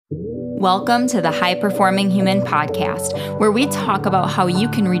Welcome to the High Performing Human Podcast, where we talk about how you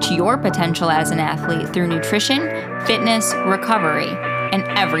can reach your potential as an athlete through nutrition, fitness, recovery, and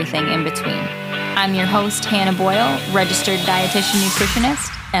everything in between. I'm your host, Hannah Boyle, registered dietitian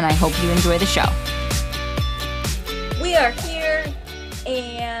nutritionist, and I hope you enjoy the show. We are here,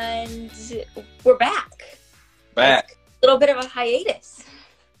 and we're back. Back. A little bit of a hiatus.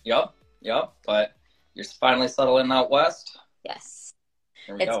 Yep. But you're finally settling out west. Yes.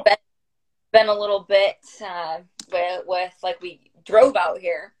 It's been a little bit with like we drove out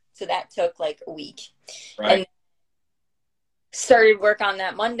here, so that took like a week. Right. And started work on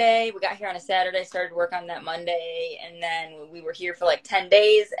that Monday. We got here on a Saturday, started work on that Monday, and then we were here for like 10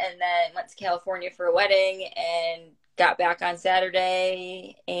 days and then went to California for a wedding and got back on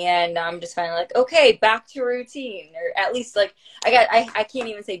Saturday, and I'm just finally like, okay, back to routine, or at least like I can't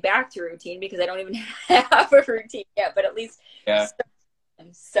even say back to routine because I don't even have a routine yet, but at least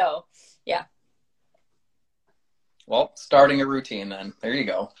so yeah. Well, starting a routine then. There you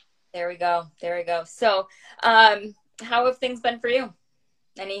go. There we go. So, how have things been for you?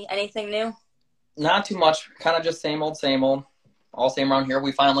 Anything new? Not too much. Kind of just same old. All same around here.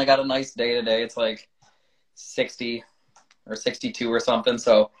 We finally got a nice day today. It's like 60 or 62 or something.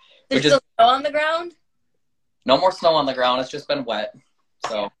 So there's still snow on the ground? No more snow on the ground. It's just been wet.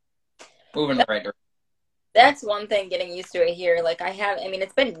 So moving in the right direction. That's one thing, getting used to it here. Like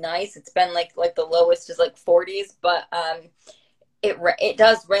it's been nice. It's been like the lowest is like 40s, but it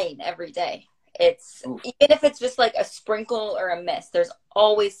does rain every day. It's Oof. Even if it's just like a sprinkle or a mist, there's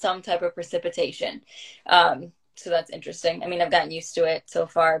always some type of precipitation. So that's interesting. I mean, I've gotten used to it so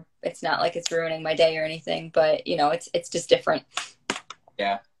far. It's not like it's ruining my day or anything, but you know, it's just different.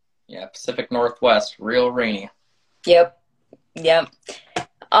 Yeah. Pacific Northwest, real rainy. Yep.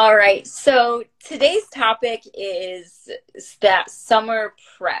 All right, so today's topic is that summer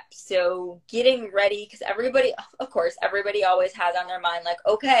prep. So getting ready, because everybody always has on their mind, like,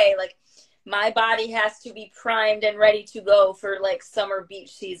 okay, like my body has to be primed and ready to go for like summer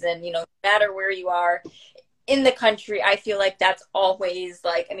beach season, you know, no matter where you are in the country. I feel like that's always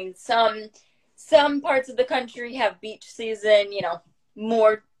like, I mean, some parts of the country have beach season, you know,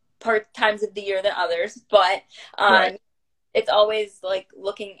 more times of the year than others, but right. It's always like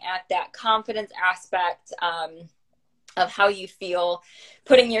looking at that confidence aspect of how you feel,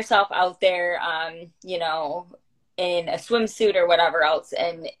 putting yourself out there, you know, in a swimsuit or whatever else.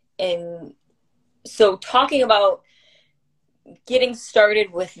 And so talking about getting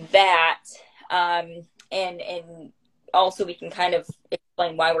started with that, and also we can kind of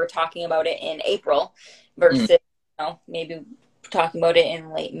explain why we're talking about it in April versus, you know, maybe talking about it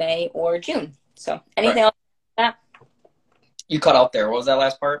in late May or June. So anything else to that? You cut out there. What was that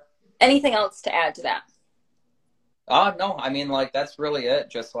last part? Anything else to add to that? No. I mean, like, that's really it.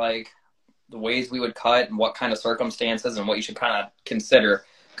 Just, like, the ways we would cut and what kind of circumstances and what you should kind of consider.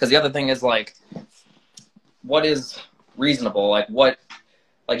 Because the other thing is, like, what is reasonable? Like,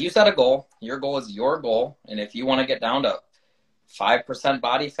 you set a goal. Your goal is your goal. And if you want to get down to 5%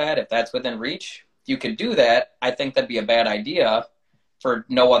 body fat, if that's within reach, you could do that. I think that'd be a bad idea for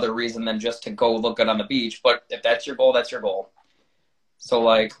no other reason than just to go look good on the beach. But if that's your goal, that's your goal. So,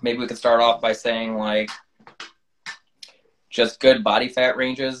 like, maybe we could start off by saying, like, just good body fat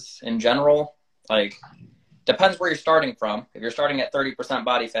ranges in general. Like, depends where you're starting from. If you're starting at 30%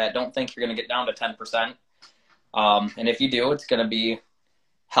 body fat, don't think you're going to get down to 10%. And if you do, it's going to be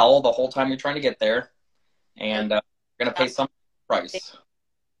hell the whole time you're trying to get there. And you're going to pay some price.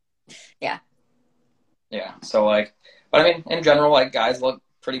 Yeah. So, like, but I mean, in general, like, guys look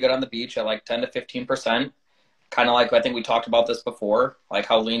pretty good on the beach at, like, 10 to 15%. Kind of like, I think we talked about this before, like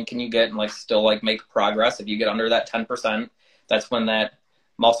how lean can you get and like still like make progress. If you get under that 10%, that's when that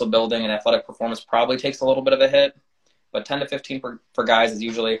muscle building and athletic performance probably takes a little bit of a hit. But 10 to 15 for guys is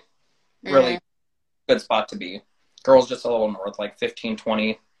usually really good spot to be. Girls just a little north, like 15,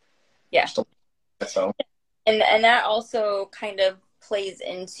 20. Yeah. So. And that also kind of plays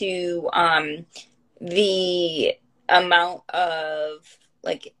into the amount of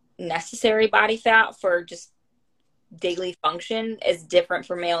like necessary body fat for just daily function is different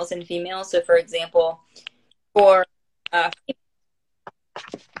for males and females. So for example, for at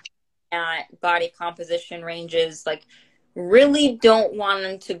body composition ranges, like really don't want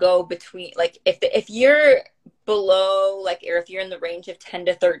them to go between, like if you're below, like, or if you're in the range of 10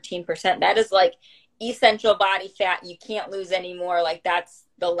 to 13%, that is like essential body fat. You can't lose any more. Like that's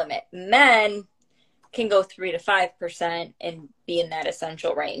the limit. Men can go 3 to 5% and be in that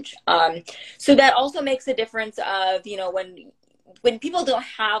essential range. So that also makes a difference of, you know, when people don't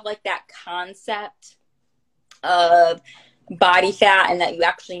have like that concept of body fat and that you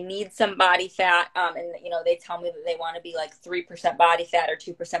actually need some body fat. And, you know, they tell me that they want to be like 3% body fat or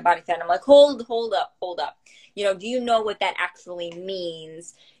 2% body fat. And I'm like, hold up. You know, do you know what that actually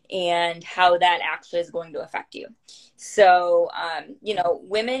means and how that actually is going to affect you? So, you know,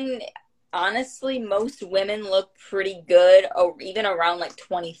 women, honestly, most women look pretty good, or even around like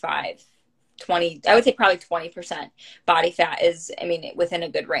 20, I would say probably 20% body fat is, I mean, within a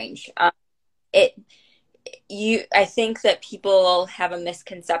good range. It, I think that people have a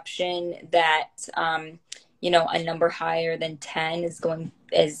misconception that, you know, a number higher than 10 is when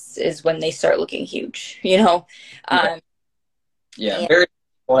they start looking huge, you know? Yeah, And very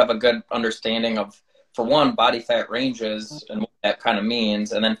people have a good understanding of, for one, body fat ranges and what that kind of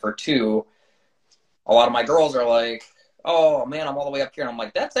means. And then for two, a lot of my girls are like, oh man, I'm all the way up here. And I'm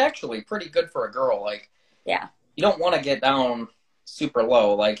like, that's actually pretty good for a girl. Like, yeah, you don't want to get down super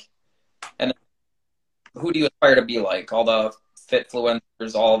low. Like, and who do you aspire to be like? All the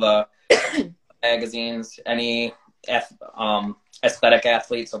fitfluencers, all the magazines, any aesthetic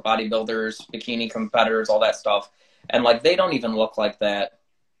athletes, so bodybuilders, bikini competitors, all that stuff. And like, they don't even look like that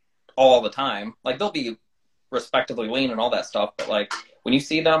all the time. Like, they'll be respectively lean and all that stuff, but like when you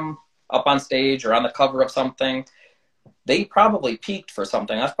see them up on stage or on the cover of something, they probably peaked for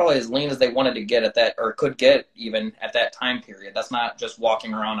something. That's probably as lean as they wanted to get at that, or could get even at that time period. That's not just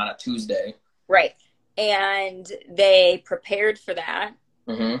walking around on a Tuesday. right. And they prepared for that.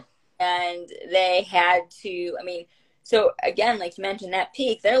 Mm-hmm. And they had to, I mean, so again, like you mentioned, that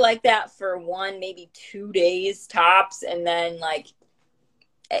peak, they're like that for 1, maybe 2 days tops. And then like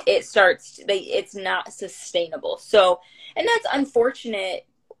it starts, it's not sustainable. So, and that's unfortunate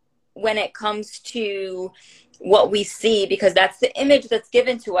when it comes to what we see, because that's the image that's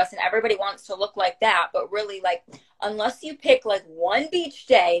given to us and everybody wants to look like that. But really, like, unless you pick like one beach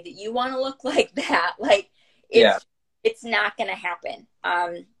day that you want to look like that, like it's not going to happen.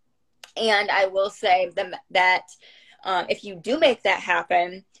 And I will say that if you do make that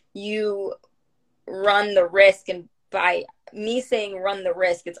happen, you run the risk, and by me saying run the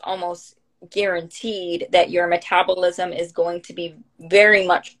risk, it's almost guaranteed that your metabolism is going to be very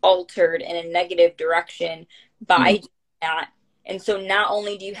much altered in a negative direction by doing that. And so not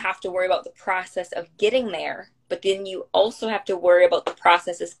only do you have to worry about the process of getting there, but then you also have to worry about the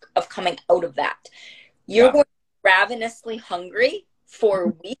processes of coming out of that. You're going to be ravenously hungry for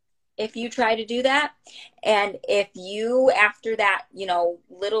weeks if you try to do that. And if you, after that, you know,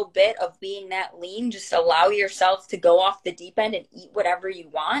 little bit of being that lean, just allow yourself to go off the deep end and eat whatever you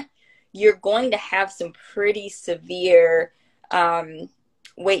want, you're going to have some pretty severe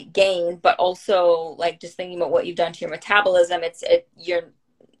weight gain. But also, like, just thinking about what you've done to your metabolism, it's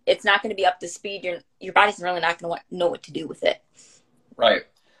not going to be up to speed. Your body's really not going to know what to do with it. Right.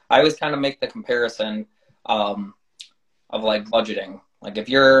 I always kind of make the comparison of like budgeting. Like, if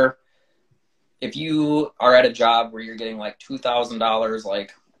you are at a job where you're getting like $2,000,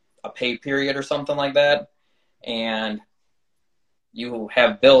 like a pay period or something like that, and you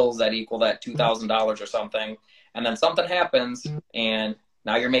have bills that equal that $2,000 or something, and then something happens and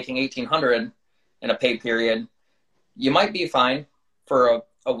now you're making $1,800 in a pay period, you might be fine for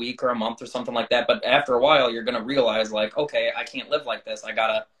a week or a month or something like that. But after a while, you're going to realize, like, okay, I can't live like this. I got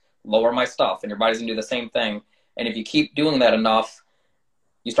to lower my stuff, and your body's going to do the same thing. And if you keep doing that enough,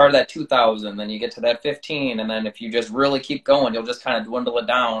 you start at that 2,000, then you get to that 15, and then if you just really keep going, you'll just kind of dwindle it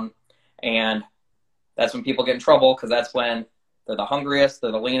down. And that's when people get in trouble, because that's when they're the hungriest,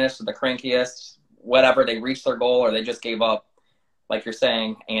 they're the leanest, they're the crankiest, whatever. They reached their goal or they just gave up, like you're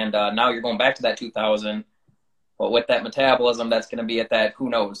saying. And now you're going back to that 2,000, but with that metabolism, that's going to be at that, who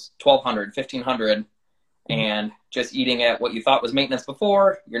knows, 1,200, 1,500, and just eating at what you thought was maintenance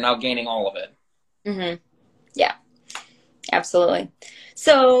before, you're now gaining all of it. Mm-hmm. Yeah. Absolutely.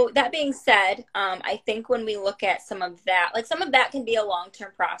 So that being said, I think when we look at some of that, like some of that can be a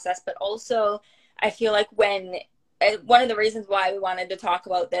long-term process, but also I feel like one of the reasons why we wanted to talk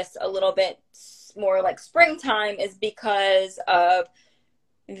about this a little bit more like springtime is because of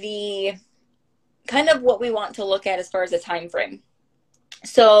the kind of what we want to look at as far as a time frame.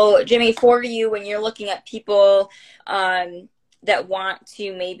 So Jimmy, for you, when you're looking at people that want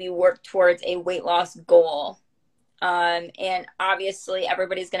to maybe work towards a weight loss goal, and obviously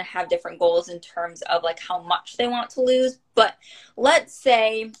everybody's going to have different goals in terms of like how much they want to lose. But let's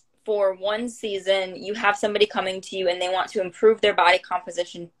say for one season, you have somebody coming to you and they want to improve their body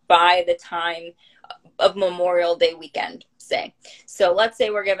composition by the time of Memorial Day weekend, say. So let's say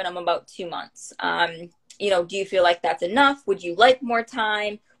we're giving them about 2 months. You know, do you feel like that's enough? Would you like more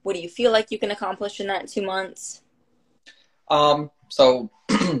time? What do you feel like you can accomplish in that 2 months? So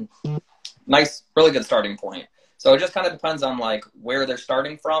nice, really good starting point. So it just kind of depends on like where they're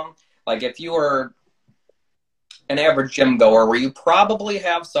starting from. Like if you are an average gym goer where you probably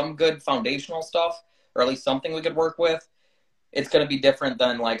have some good foundational stuff, or at least something we could work with, it's going to be different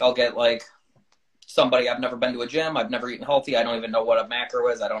than like I'll get like somebody, I've never been to a gym, I've never eaten healthy, I don't even know what a macro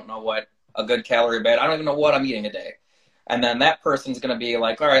is, I don't know what a good calorie bed, I don't even know what I'm eating a day. And then that person's going to be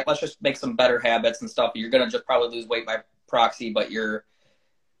like, all right, let's just make some better habits and stuff. You're going to just probably lose weight by proxy, but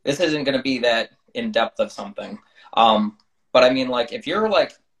this isn't going to be that in depth of something. But I mean, like if you're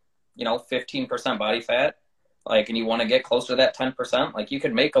like, 15% body fat, like, and you want to get closer to that 10%, like you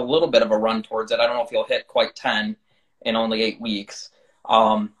could make a little bit of a run towards it. I don't know if you'll hit quite 10 in only 8 weeks.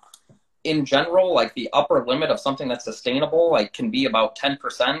 In general, like the upper limit of something that's sustainable, like can be about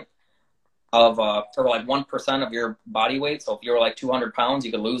 10% of, or like 1% of your body weight. So if you're like 200 pounds,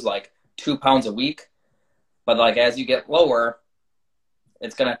 you could lose like 2 pounds a week. But like, as you get lower,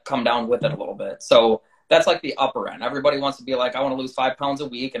 it's going to come down with it a little bit. So that's like the upper end. Everybody wants to be like, I want to lose 5 pounds a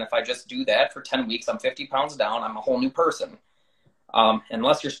week. And if I just do that for 10 weeks, I'm 50 pounds down. I'm a whole new person.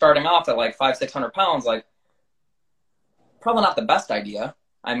 Unless you're starting off at like 500-600 pounds, like probably not the best idea.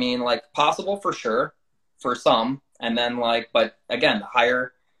 I mean, like possible for sure for some. And then like, but again,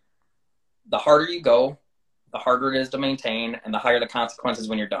 the harder you go, the harder it is to maintain and the higher the consequences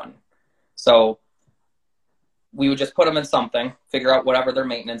when you're done. So we would just put them in something, figure out whatever their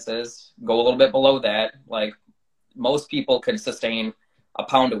maintenance is, go a little bit below that. Like most people could sustain a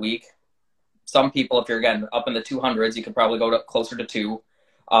pound a week. Some people, if you're again up in the 200s, you could probably go to closer to 2.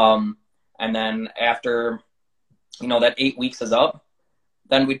 And then after, that 8 weeks is up,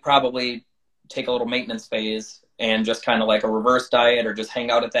 then we'd probably take a little maintenance phase and just kind of like a reverse diet or just hang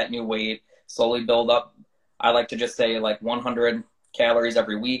out at that new weight, slowly build up. I like to just say like 100 calories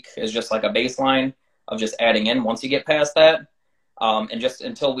every week is just like a baseline of just adding in once you get past that. And just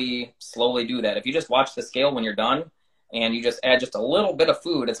until we slowly do that. If you just watch the scale when you're done and you just add just a little bit of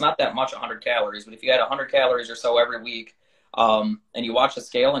food, it's not that much, 100 calories, but if you add 100 calories or so every week, and you watch the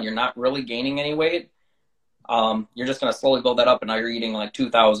scale and you're not really gaining any weight, you're just going to slowly build that up. And now you're eating like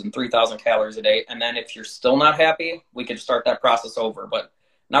 2,000, 3,000 calories a day. And then if you're still not happy, we could start that process over. But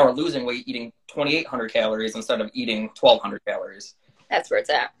now we're losing weight eating 2,800 calories instead of eating 1,200 calories. That's where it's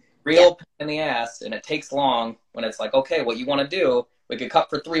at. Real pain in the ass, and it takes long when it's like, okay, what you want to do, we could cut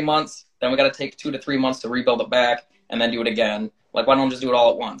for 3 months, then we got to take 2 to 3 months to rebuild it back, and then do it again. Like, why don't we just do it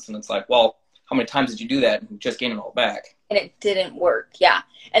all at once? And it's like, well, how many times did you do that and just gain it all back? And it didn't work. Yeah.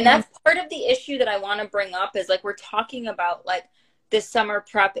 And that's part of the issue that I want to bring up is like, we're talking about like this summer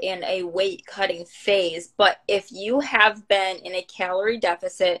prep and a weight cutting phase. But if you have been in a calorie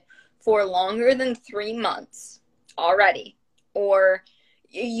deficit for longer than 3 months already, or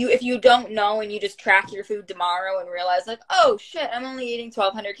if you don't know and you just track your food tomorrow and realize like, oh shit, I'm only eating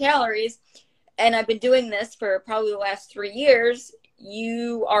 1,200 calories and I've been doing this for probably the last 3 years,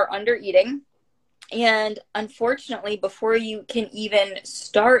 you are under eating. And unfortunately, before you can even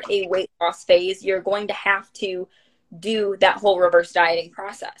start a weight loss phase, you're going to have to do that whole reverse dieting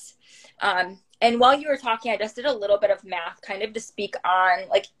process. And while you were talking, I just did a little bit of math kind of to speak on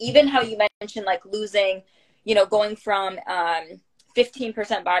like even how you mentioned like losing, going from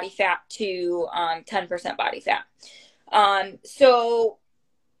 15% body fat to 10% body fat. So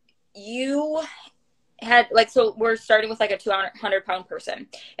you had so we're starting with like a 200 pound person.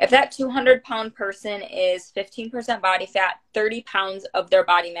 If that 200 pound person is 15% body fat, 30 pounds of their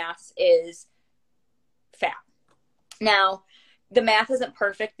body mass is fat. Now, the math isn't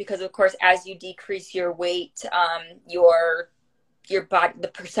perfect because of course, as you decrease your weight, your body, the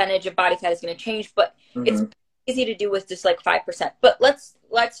percentage of body fat is going to change, but it's easy to do with just like 5%. But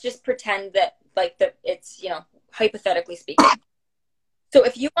let's just pretend that it's, hypothetically speaking. So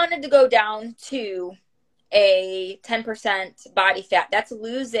if you wanted to go down to a 10% body fat, that's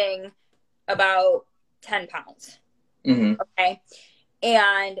losing about 10 pounds. Okay.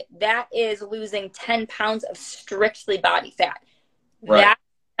 And that is losing 10 pounds of strictly body fat. Right.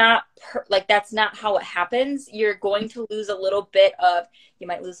 That's not how it happens. You're going to lose a little bit of,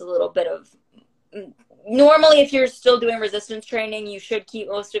 normally if you're still doing resistance training, you should keep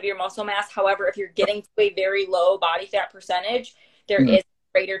most of your muscle mass. However, if you're getting to a very low body fat percentage, there is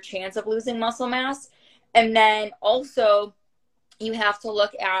a greater chance of losing muscle mass. And then also you have to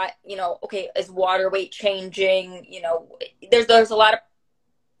look at, okay, is water weight changing? There's a lot of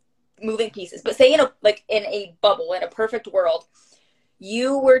moving pieces, but say in a bubble, in a perfect world,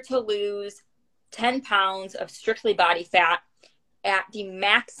 you were to lose 10 pounds of strictly body fat at the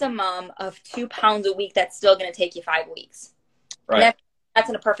maximum of 2 pounds a week. That's still going to take you 5 weeks. Right. That's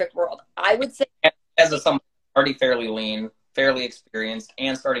in a perfect world. I would say as someone already fairly lean, fairly experienced,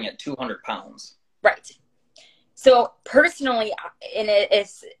 and starting at 200 pounds. Right. So personally,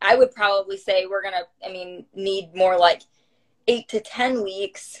 I would probably say we're gonna, I mean, need more like 8 to 10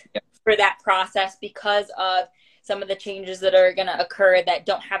 weeks Yeah. for that process because of some of the changes that are gonna occur that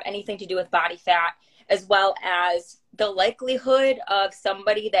don't have anything to do with body fat, as well as the likelihood of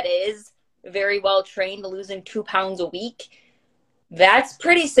somebody that is very well trained losing 2 pounds a week. That's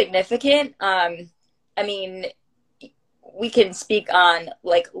pretty significant. I mean, we can speak on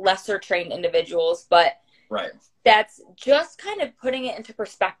like lesser trained individuals, but Right. that's just kind of putting it into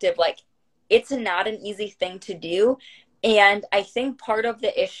perspective. Like, it's not an easy thing to do. And I think part of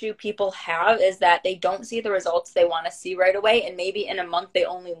the issue people have is that they don't see the results they want to see right away. And maybe in a month they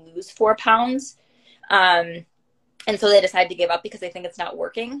only lose 4 pounds. And so they decide to give up because they think it's not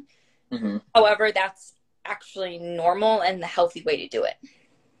working. Mm-hmm. However, that's actually normal and the healthy way to do it.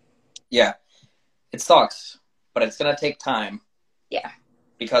 Yeah. It sucks, but it's going to take time. Yeah.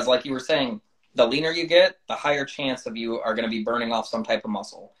 Because like you were saying, the leaner you get, the higher chance of you are going to be burning off some type of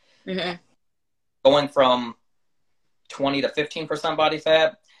muscle. Mm-hmm. Going from 20 to 15% body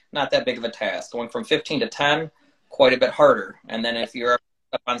fat, not that big of a task. Going from 15 to 10, quite a bit harder. And then if you're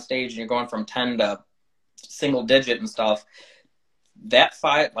up on stage and you're going from 10 to single digit and stuff, that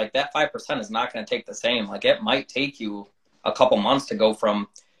 5% is not going to take the same. Like, it might take you a few months to go from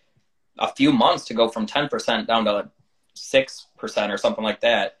 10% down to 6% or something like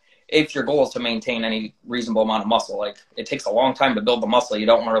that. If your goal is to maintain any reasonable amount of muscle, like, it takes a long time to build the muscle. You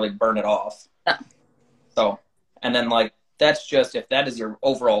don't want to really burn it off. Yeah. So, and then like, that's just if that is your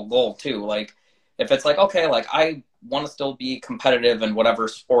overall goal too. Like, if it's like, okay, like, I want to still be competitive in whatever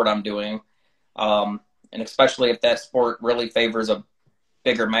sport I'm doing. And especially if that sport really favors a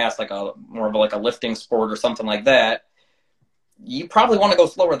bigger mass, like more of like a lifting sport or something like that, you probably want to go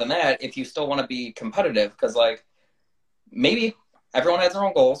slower than that if you still want to be competitive. Because like, maybe everyone has their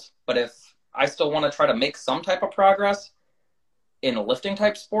own goals, but if I still want to try to make some type of progress in a lifting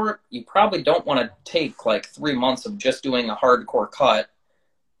type sport, you probably don't want to take like 3 months of just doing a hardcore cut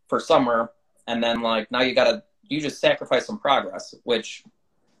for summer. And then like, now you just sacrifice some progress, which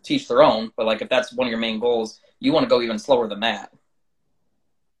teach their own. But like, if that's one of your main goals, you want to go even slower than that.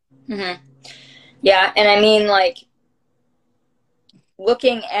 Mm-hmm. Yeah. And I mean, like,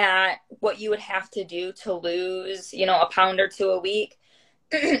 looking at what you would have to do to lose, a pound or two a week,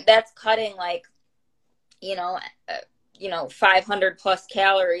 that's cutting like, 500 plus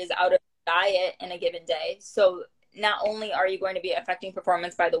calories out of the diet in a given day. So not only are you going to be affecting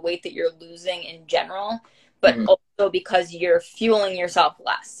performance by the weight that you're losing in general, but Mm-hmm. also because you're fueling yourself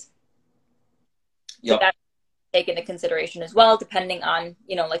less. So Yep. that's taken into consideration as well, depending on,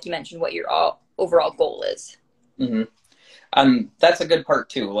 like you mentioned, what your overall goal is. Mm-hmm. That's a good part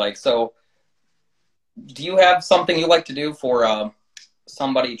too. Like, so do you have something you like to do for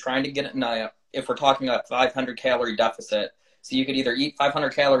somebody trying to get in if we're talking a 500 calorie deficit? So you could either eat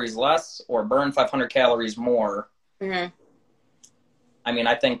 500 calories less or burn 500 calories more. Mm-hmm. I mean,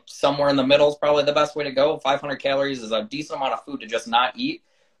 I think somewhere in the middle is probably the best way to go. 500 calories is a decent amount of food to just not eat,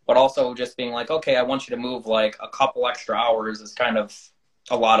 but also just being like, okay, I want you to move like a couple extra hours is kind of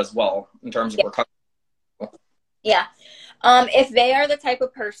a lot as well in terms of recovery. Yeah. If they are the type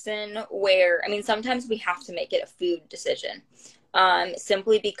of person where, I mean, sometimes we have to make it a food decision,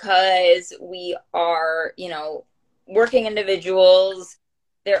 simply because we are, working individuals.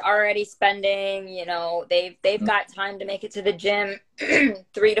 They're already spending, they've got time to make it to the gym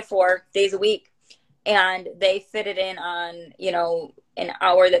 3 to 4 days a week, and they fit it in on, an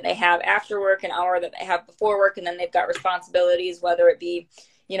hour that they have after work, an hour that they have before work, and then they've got responsibilities, whether it be,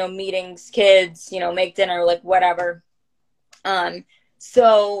 meetings, kids, make dinner, like whatever.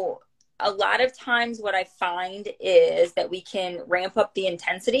 So a lot of times what I find is that we can ramp up the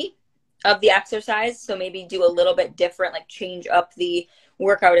intensity of the exercise. So maybe do a little bit different, like change up the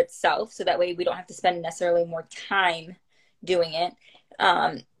workout itself. So that way we don't have to spend necessarily more time doing it.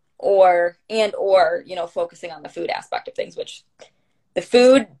 Or, focusing on the food aspect of things, which the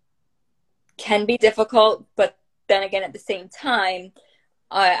food can be difficult, but then again, at the same time,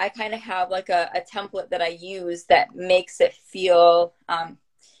 I kind of have like a template that I use that makes it feel,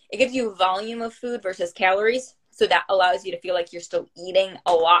 it gives you volume of food versus calories. So that allows you to feel like you're still eating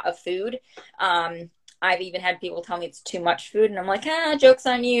a lot of food. I've even had people tell me it's too much food, and I'm like, joke's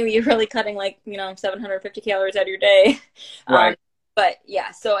on you. You're really cutting like, 750 calories out of your day. Right. But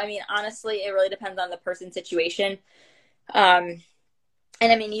yeah, so I mean, honestly, it really depends on the person's situation.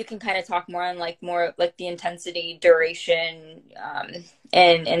 And I mean, you can kind of talk more on more like the intensity, duration,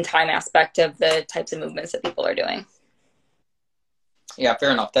 and time aspect of the types of movements that people are doing. Yeah,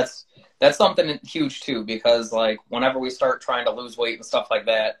 fair enough. That's something huge too, because like whenever we start trying to lose weight and stuff like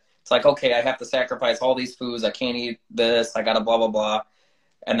that, It's like, okay, I have to sacrifice all these foods. I can't eat this. I got to blah, blah, blah.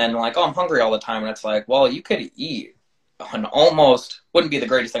 And then like, oh, I'm hungry all the time. And it's like, well, you could eat an almost, wouldn't be the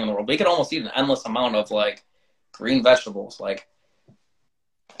greatest thing in the world, but you could almost eat an endless amount of like green vegetables. Like,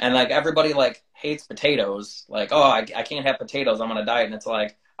 and like everybody like hates potatoes. Like, oh, I can't have potatoes. I'm on a diet. And it's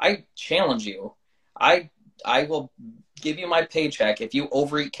like, I challenge you. I I will give you my paycheck if you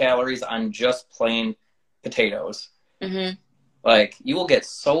overeat calories on just plain potatoes. Mm-hmm. Like, you will get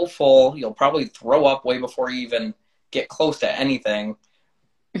so full, you'll probably throw up way before you even get close to anything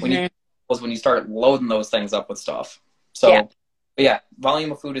Mm-hmm. when you start loading those things up with stuff. Yeah. So, but yeah,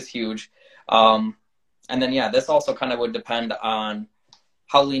 volume of food is huge. Um, and then, yeah, this also kind of would depend on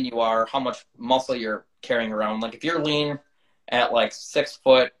how lean you are, how much muscle you're carrying around. Like, if you're lean at like 6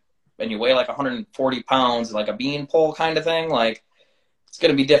 foot and you weigh like 140 pounds, like a bean pole kind of thing, like, it's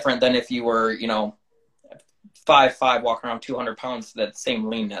going to be different than if you were, 5'5", walking around 200 pounds, that same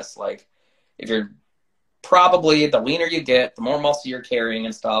leanness. Like, if you're probably, the leaner you get, the more muscle you're carrying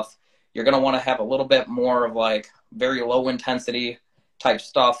and stuff, you're going to want to have a little bit more of like very low intensity type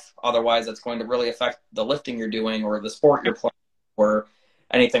stuff. Otherwise, it's going to really affect the lifting you're doing or the sport you're playing or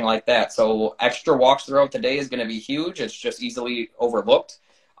anything like that. So extra walks throughout the day is going to be huge. It's just easily overlooked.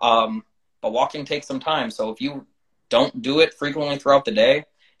 But walking takes some time. So if you don't do it frequently throughout the day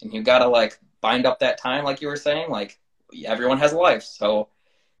and you got to like bind up that time, like you were saying, like everyone has a life. So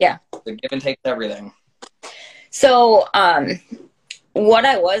Yeah. the give and take everything. So, what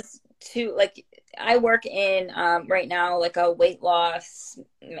I was to like, I work in right now like a weight loss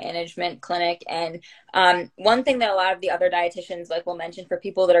management clinic, and one thing that a lot of the other dietitians like will mention for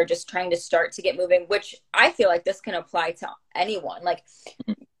people that are just trying to start to get moving, which I feel like this can apply to anyone, like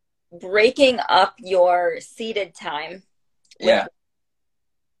breaking up your seated time. Yeah.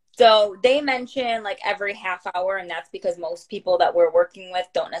 So they mention like every half hour, and that's because most people that we're working with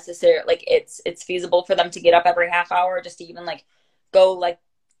don't necessarily like it's feasible for them to get up every half hour just to even like go like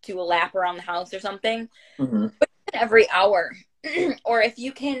to a lap around the house or something. Mm-hmm. But every hour, or if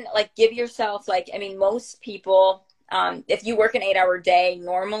you can like give yourself like, I mean, most people, if you work an 8-hour day,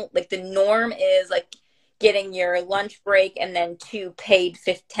 like the norm is like getting your lunch break and then 2 paid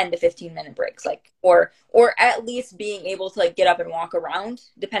 10 to 15 minute breaks, like, or at least being able to like get up and walk around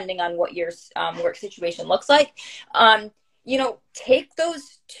depending on what your work situation looks like. Take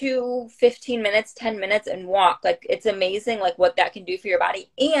those 15 minutes, 10 minutes and walk. Like, it's amazing like what that can do for your body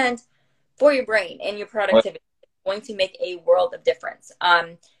and for your brain and your productivity. It's going to make a world of difference.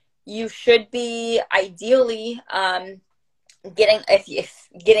 You should be ideally getting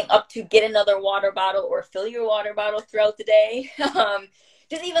up to get another water bottle or fill your water bottle throughout the day.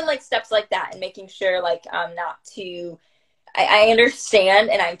 Just even like steps like that, and making sure like not to. I understand,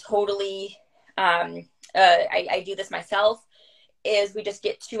 and I'm totally. I do this myself. Is we just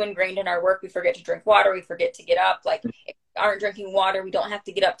get too ingrained in our work. We forget to drink water. We forget to get up. Like, if we aren't drinking water, we don't have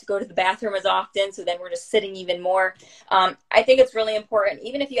to get up to go to the bathroom as often. So then we're just sitting even more. I think it's really important,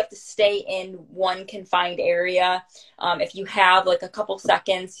 even if you have to stay in one confined area. If you have like a couple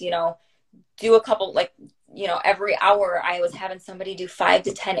seconds, do a couple, like, every hour I was having somebody do 5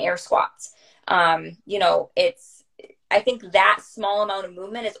 to 10 air squats. I think that small amount of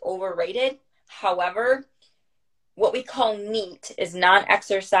movement is overrated. However, what we call NEAT is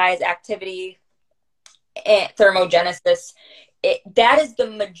non-exercise activity thermogenesis. That is the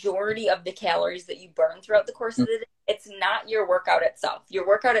majority of the calories that you burn throughout the course of the day. It's not your workout itself. Your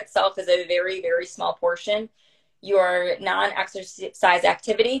workout itself is a very, very small portion. Your non-exercise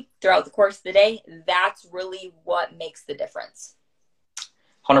activity throughout the course of the day, that's really what makes the difference.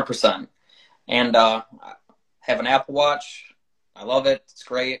 100%. And I have an Apple Watch. I love it. It's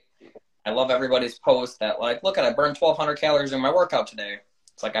great. I love everybody's post that like, look, I burned 1,200 calories in my workout today.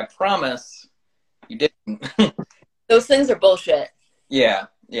 It's like, I promise you didn't. Those things are bullshit. Yeah.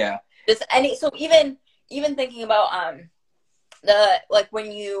 So even thinking about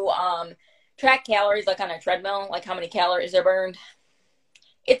when you track calories like on a treadmill, like how many calories are burned,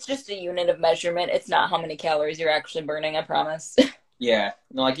 it's just a unit of measurement. It's not how many calories you're actually burning, I promise. Yeah.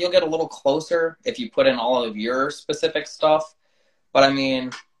 Like, you'll get a little closer if you put in all of your specific stuff. But I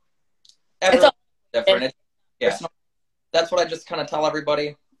mean, It's all different. That's what I just kind of tell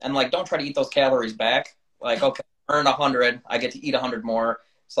everybody. And like, don't try to eat those calories back. Like, okay, earned 100, I get to eat 100 more.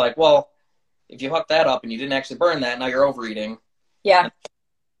 It's like, well, if you hook that up and you didn't actually burn that, now you're overeating. Yeah.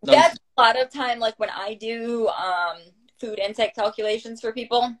 That's a lot of time, like when I do food intake calculations for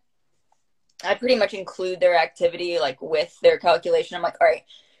people, I pretty much include their activity like with their calculation. I'm like, all right,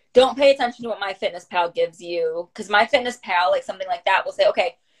 don't pay attention to what MyFitnessPal gives you, because MyFitnessPal, like something like that, will say,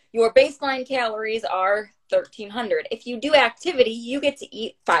 okay, your baseline calories are 1,300. If you do activity, you get to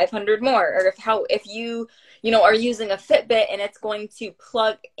eat 500 more. Or if you are using a Fitbit and it's going to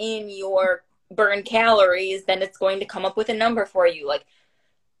plug in your burn calories, then it's going to come up with a number for you. Like,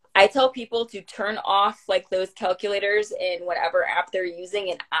 I tell people to turn off like those calculators in whatever app they're using,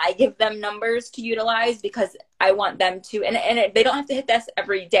 and I give them numbers to utilize because I want them to, and they don't have to hit this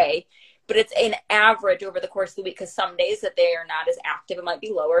every day, but it's an average over the course of the week, because some days that they are not as active, it might be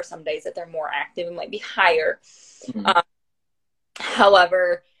lower. Some days that they're more active, it might be higher. Mm-hmm.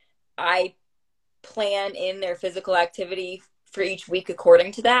 However, I plan in their physical activity for each week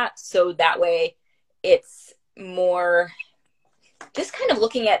according to that. So that way it's more just kind of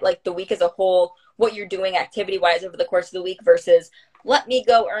looking at like the week as a whole, what you're doing activity wise over the course of the week versus let me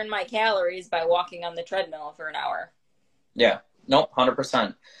go earn my calories by walking on the treadmill for an hour. Yeah, nope,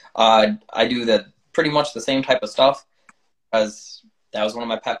 100%. I do pretty much the same type of stuff, because that was one of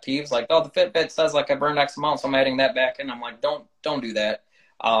my pet peeves. Like, oh, the Fitbit says like I burned X amount, so I'm adding that back in. I'm like, don't do that.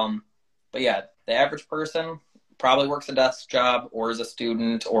 But yeah, the average person probably works a desk job or is a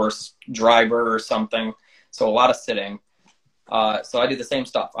student or driver or something. So a lot of sitting. So I do the same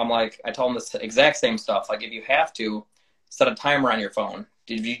stuff. I'm like, I tell them this exact same stuff. Like, if you have to, set a timer on your phone.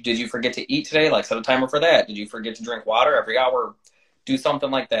 Did you forget to eat today? Like, set a timer for that. Did you forget to drink water every hour? Do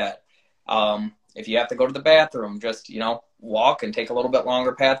something like that. If you have to go to the bathroom, just, walk and take a little bit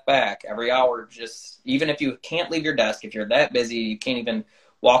longer path back every hour. Just, even if you can't leave your desk, if you're that busy, you can't even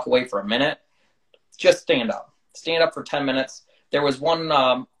walk away for a minute, just stand up. Stand up for 10 minutes. There was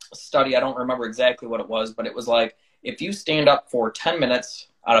one study, I don't remember exactly what it was, but it was like, if you stand up for 10 minutes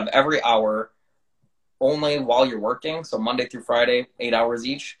out of every hour only while you're working, so Monday through Friday, 8 hours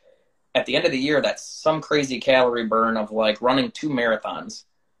each, at the end of the year, that's some crazy calorie burn of like running 2 marathons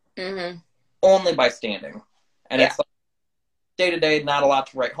only by standing. And it's like day to day, not a lot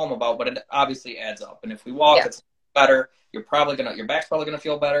to write home about, but it obviously adds up. And if we walk, it's better. Your back's probably going to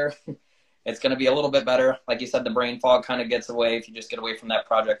feel better. It's going to be a little bit better. Like you said, the brain fog kind of gets away if you just get away from that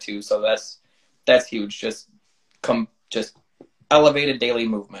project too. So that's huge. Just elevated daily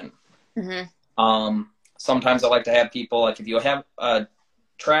movement. Sometimes I like to have people, like, if you have a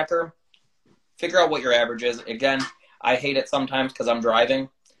tracker, figure out what your average is. Again, I hate it sometimes because I'm driving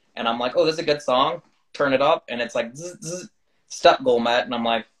and I'm like, oh, this is a good song. Turn it up. And it's like, zzz, zzz, step goal met. And I'm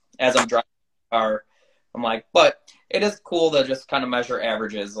like, as I'm driving the car, I'm like, but it is cool to just kind of measure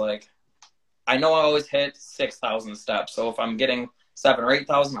averages. Like, I know I always hit 6,000 steps. So if I'm getting 7,000 or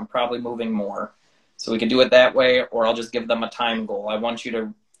 8,000, I'm probably moving more. So we can do it that way, or I'll just give them a time goal. I want you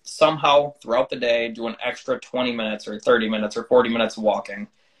to somehow throughout the day do an extra 20 minutes or 30 minutes or 40 minutes walking.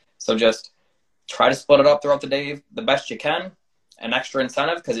 So just try to split it up throughout the day the best you can. An extra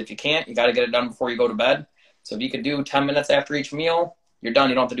incentive, because if you can't, you got to get it done before you go to bed. So if you could do 10 minutes after each meal, you're done.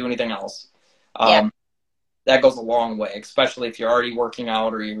 You don't have to do anything else. That goes a long way, especially if you're already working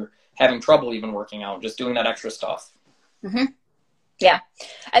out or you're having trouble even working out, just doing that extra stuff. Yeah,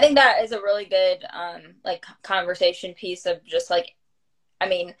 I think that is a really good like conversation piece of just like, I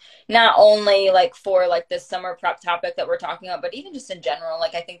mean, not only like for like this summer prep topic that we're talking about, but even just in general.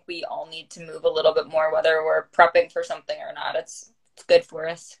 Like, I think we all need to move a little bit more, whether we're prepping for something or not. It's good for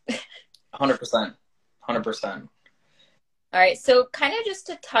us. 100%. 100%. All right, so kind of just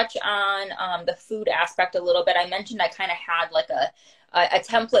to touch on the food aspect a little bit, I mentioned I kind of had like a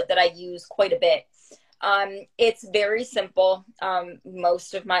template that I use quite a bit. It's very simple.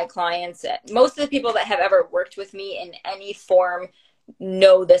 Most of my clients, most of the people that have ever worked with me in any form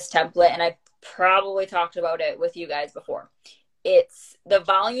know this template, and I probably talked about it with you guys before. It's the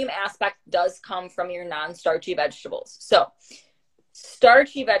volume aspect does come from your non-starchy vegetables. So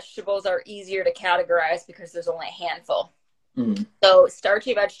starchy vegetables are easier to categorize because there's only a handful. So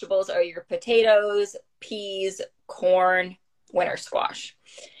starchy vegetables are your potatoes, peas, corn, winter squash.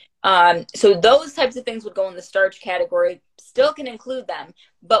 So those types of things would go in the starch category, still can include them.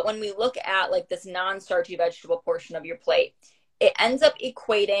 But when we look at like this non-starchy vegetable portion of your plate, it ends up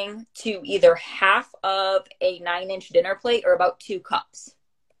equating to either half of a 9-inch dinner plate or about 2 cups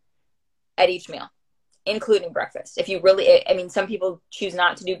at each meal, including breakfast. If you really, I mean, some people choose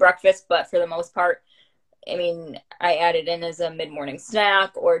not to do breakfast, but for the most part, I mean, I add it in as a mid-morning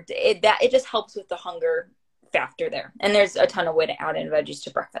snack, or it just helps with the hunger factor there. And there's a ton of way to add in veggies to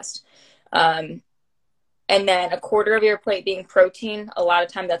breakfast. And then a quarter of your plate being protein. A lot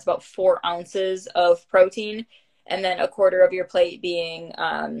of times that's about 4 ounces of protein. And then a quarter of your plate being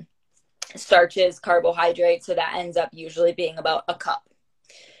starches, carbohydrates. So that ends up usually being about a cup.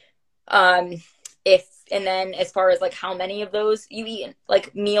 And then as far as like how many of those you eat,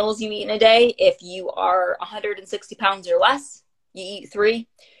 like meals you eat in a day, if you are 160 pounds or less, you eat 3.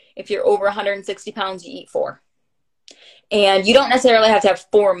 if you're over 160 pounds, you eat 4. And you don't necessarily have to have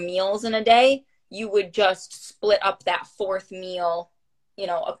 4 meals in a day. You would just split up that 4th meal.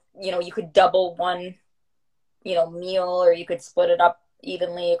 You could double one, meal, or you could split it up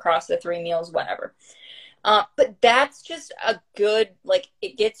evenly across the 3 meals, whatever. But that's just a good,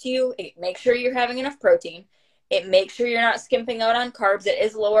 it makes sure you're having enough protein. It makes sure you're not skimping out on carbs. It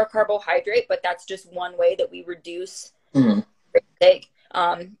is lower carbohydrate, but that's just one way that we reduce intake.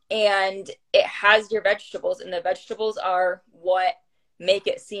 And it has your vegetables, and the vegetables are what make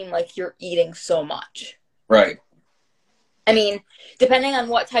it seem like you're eating so much. Right. I mean, depending on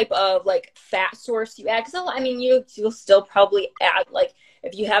what type of fat source you add, because you'll still probably add,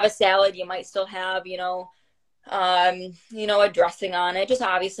 if you have a salad, you might still have, a dressing on it, just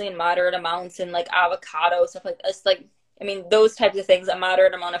obviously in moderate amounts, and avocado, stuff like this. Those types of things, a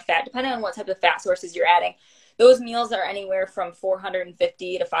moderate amount of fat, depending on what type of fat sources you're adding. Those meals are anywhere from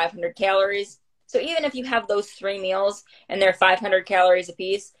 450 to 500 calories. So even if you have those 3 meals and they're 500 calories a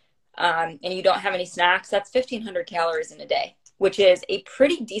piece, and you don't have any snacks, that's 1,500 calories in a day, which is a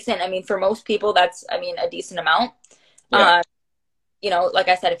pretty decent, for most people, that's, a decent amount. Yeah. Like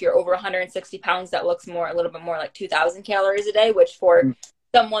I said, if you're over 160 pounds, that looks a little bit more like 2,000 calories a day, which for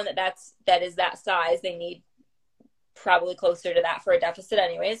someone that is that size, they need probably closer to that for a deficit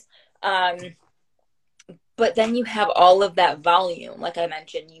anyways. But then you have all of that volume. Like I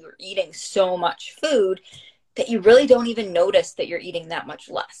mentioned, you're eating so much food that you really don't even notice that you're eating that much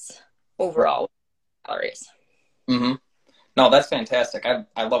less overall calories. Mm-hmm. No, that's fantastic.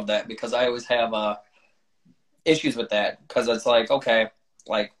 I love that, because I always have issues with that, because it's okay,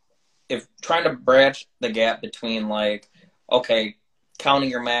 if trying to bridge the gap between counting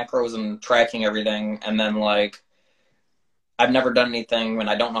your macros and tracking everything, and then I've never done anything and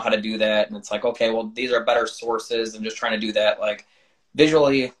I don't know how to do that, and it's okay, well, these are better sources, and just trying to do that,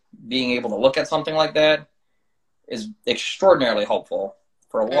 visually being able to look at something like that is extraordinarily helpful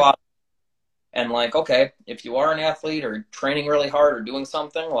for a lot. And okay, if you are an athlete or training really hard or doing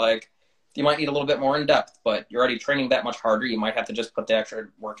something, you might need a little bit more in depth, but you're already training that much harder. You might have to just put the extra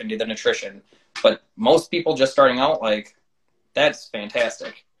work into the nutrition. But most people just starting out, that's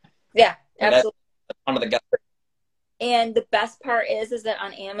fantastic. Yeah, absolutely. That's one of the guys. And the best part is that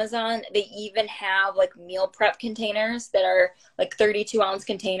on Amazon, they even have meal prep containers that are 32-ounce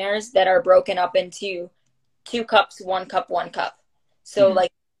containers that are broken up into 2 cups, 1 cup, 1 cup. So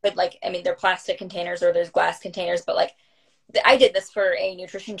they're plastic containers, or there's glass containers, but I did this for a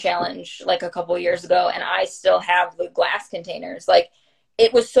nutrition challenge a couple years ago, and I still have the glass containers.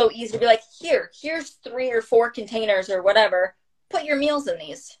 It was so easy to be here's 3 or 4 containers or whatever. Put your meals in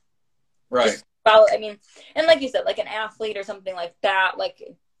these. Right. Just follow. And like you said, an athlete or something like that,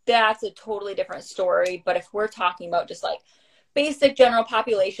 that's a totally different story. But if we're talking about just basic general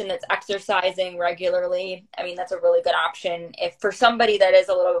population that's exercising regularly, that's a really good option. If for somebody that is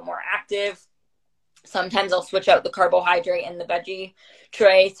a little bit more active, sometimes I'll switch out the carbohydrate in the veggie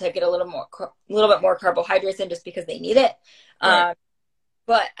tray to get a little bit more carbohydrates in, just because they need it. Right.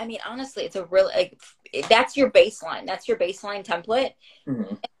 But honestly, it's a really that's your baseline. That's your baseline template. Mm-hmm.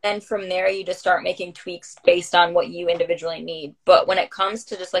 And then from there, you just start making tweaks based on what you individually need. But when it comes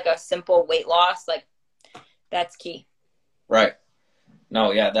to just a simple weight loss, that's key. Right.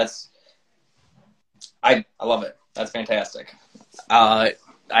 No, yeah, I love it. That's fantastic. I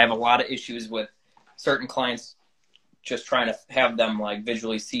have a lot of issues with certain clients just trying to have them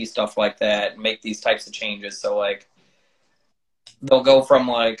visually see stuff like that and make these types of changes. So they'll go from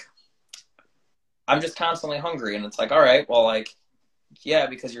I'm just constantly hungry, and it's all right, well, yeah,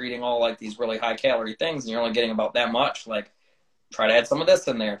 because you're eating all these really high calorie things and you're only getting about that much, try to add some of this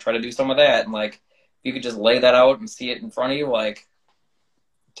in there, try to do some of that. And if you could just lay that out and see it in front of you, it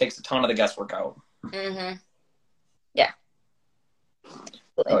takes a ton of the guesswork out. Mm-hmm. Yeah.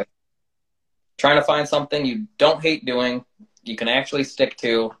 So, trying to find something you don't hate doing, you can actually stick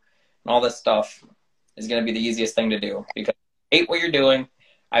to, and all this stuff is going to be the easiest thing to do, because you hate what you're doing.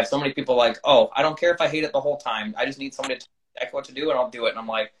 I have so many people oh, I don't care if I hate it the whole time. I just need somebody to tell me what to do, and I'll do it.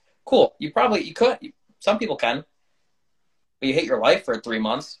 And I'm cool. You could. Some people can. But you hate your life for 3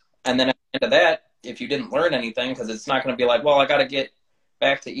 months. And then at the end of that, if you didn't learn anything, because it's not going to be well, I got to get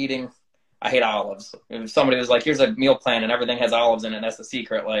back to eating. I hate olives. If somebody was here's a meal plan and everything has olives in it, and that's the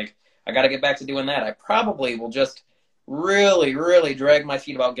secret. I got to get back to doing that. I probably will just really, really drag my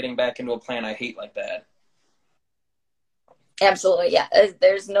feet about getting back into a plan I hate like that. Absolutely. Yeah.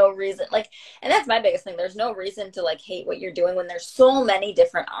 There's no reason and that's my biggest thing. There's no reason to hate what you're doing when there's so many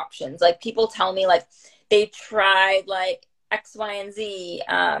different options. People tell me they tried X, Y, and Z.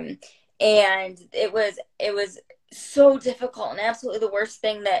 And it was so difficult and absolutely the worst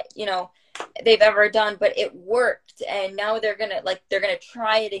thing that, they've ever done, but it worked. And now they're gonna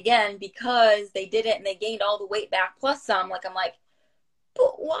try it again because they did it and they gained all the weight back plus some. Like, I'm like,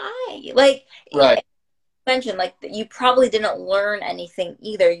 but why? Like, Right. mentioned, like, you probably didn't learn anything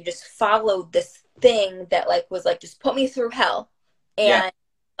either. You just followed this thing that like was like, just put me through hell Yeah. and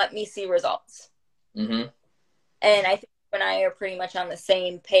let me see results. Mm-hmm. And I think you and I are pretty much on the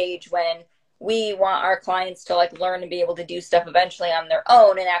same page when we want our clients to like learn and be able to do stuff eventually on their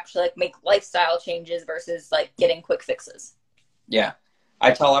own and actually like make lifestyle changes versus like getting quick fixes. Yeah.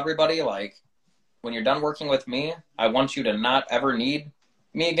 I tell everybody, like, when you're done working with me, I want you to not ever need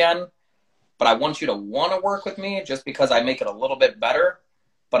me again, but I want you to want to work with me just because I make it a little bit better.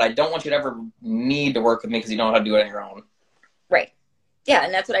 But I don't want you to ever need to work with me because you don't know how to do it on your own. Right. Yeah.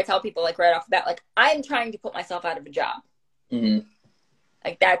 And that's what I tell people, like, right off the bat, like, I'm trying to put myself out of a job. Mm-hmm.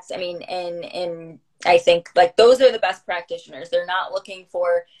 Like, that's, I mean, and I think like those are the best practitioners. They're not looking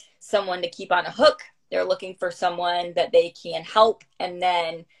for someone to keep on a hook. They're looking for someone that they can help, and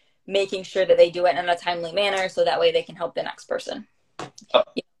then making sure that they do it in a timely manner so that way they can help the next person. Oh.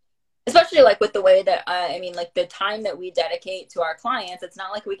 Especially like with the way that, I mean, like the time that we dedicate to our clients, it's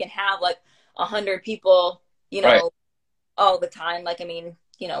not like we can have like 100 people, Right. all the time. Like, I mean,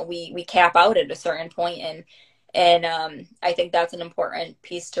 we cap out at a certain point, and I think that's an important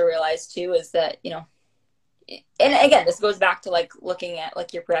piece to realize too, is that, and again, this goes back to like looking at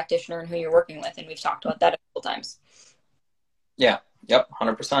like your practitioner and who you're working with. And we've talked about that a couple times. Yeah. Yep.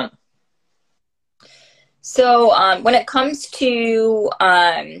 100%. So when it comes to,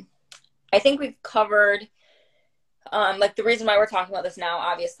 I think we've covered, like the reason why we're talking about this now,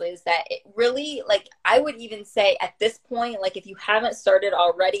 obviously, is that it really, like, I would even say at this point, like if you haven't started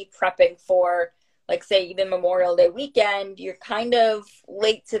already prepping for, like, say, even Memorial Day weekend, you're kind of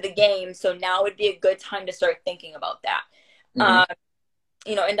late to the game. So now would be a good time to start thinking about that. Mm-hmm.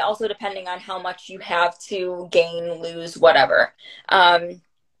 And also depending on how much you have to gain, lose, whatever.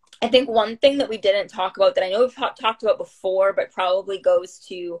 I think one thing that we didn't talk about that I know we've talked about before, but probably goes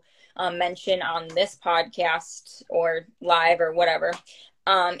to mention on this podcast or live or whatever,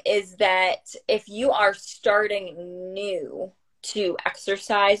 is that if you are starting new to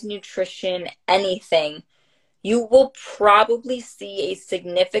exercise, nutrition, anything, you will probably see a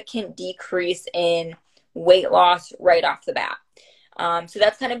significant decrease in weight loss right off the bat. So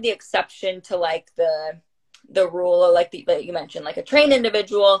that's kind of the exception to like the rule, or like that you mentioned, like a trained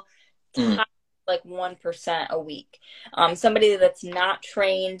individual, Mm-hmm. like 1% a week. Somebody that's not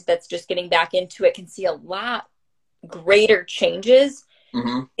trained, that's just getting back into it, can see a lot greater changes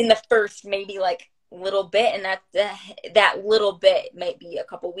Mm-hmm. in the first maybe like little bit, and that little bit might be a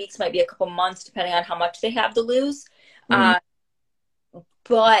couple weeks, might be a couple months, depending on how much they have to lose. Mm-hmm.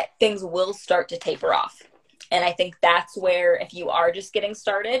 But things will start to taper off. And I think that's where, if you are just getting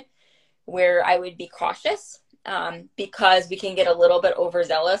started, where I would be cautious, because we can get a little bit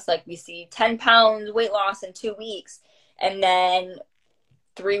overzealous. Like, we see 10 pounds weight loss in 2 weeks, and then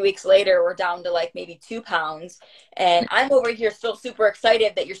 3 weeks later, we're down to like maybe 2 pounds. And I'm over here still super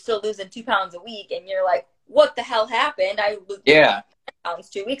excited that you're still losing 2 pounds a week. And you're like, what the hell happened? I lost Yeah. 10 pounds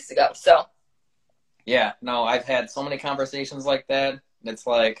 2 weeks ago. So, Yeah. No, I've had so many conversations like that. It's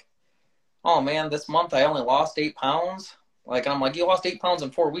like, oh man, this month I only lost 8 pounds. Like, and I'm like, you lost 8 pounds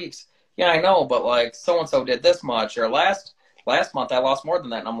in 4 weeks. Yeah, I know, but like so and so did this much. Or last month I lost more than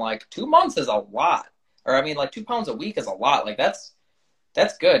that. And I'm like, 2 months is a lot. Or I mean, like 2 pounds a week is a lot. Like that's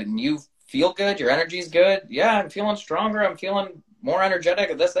good. And you feel good. Your energy's good. Yeah, I'm feeling stronger. I'm feeling more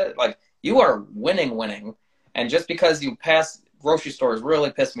energetic. That. Like, you are winning. And just because you pass grocery stores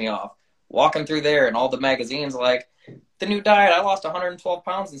really pissed me off. Walking through there and all the magazines, like, the new diet, I lost 112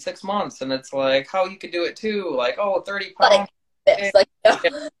 pounds in 6 months. And it's like, how you could do it too. Like, oh, 30 like pounds. this, like,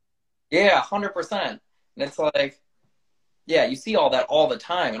 Yeah, 100%. And it's like, yeah, you see all that all the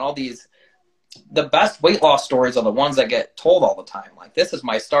time. And all these, the best weight loss stories are the ones that get told all the time. Like, this is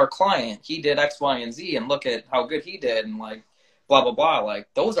my star client. He did X, Y, and Z, and look at how good he did, and like, blah, blah, blah. Like,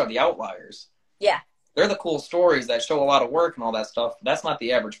 those are the outliers. yeah, They're the cool stories that show a lot of work and all that stuff. That's not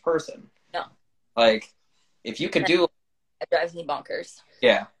the average person. no, Like, if you could do, it drives me bonkers.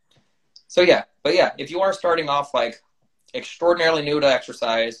 yeah. So, yeah. But yeah, if you are starting off like extraordinarily new to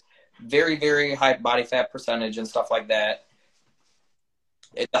exercise, very, very high body fat percentage and stuff like that,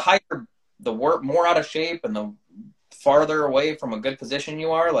 the higher, the more out of shape and the farther away from a good position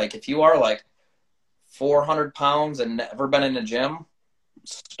you are. Like, if you are like 400 pounds and never been in a gym,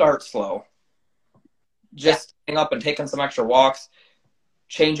 start slow. Just getting up and taking some extra walks,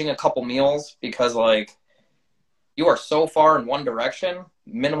 changing a couple meals, because like you are so far in one direction,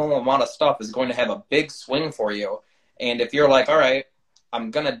 minimal amount of stuff is going to have a big swing for you. And if you're like, all right, I'm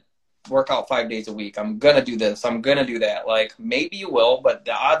going to work out 5 days a week. I'm going to do this. I'm going to do that. Like, maybe you will, but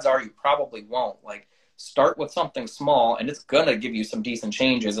the odds are you probably won't. Like, start with something small and it's going to give you some decent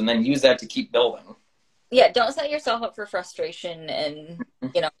changes, and then use that to keep building. Yeah, don't set yourself up for frustration and,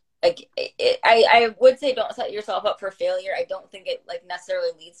 you know, like I would say don't set yourself up for failure. I don't think it like necessarily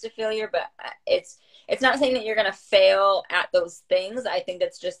leads to failure, but it's not saying that you're going to fail at those things. I think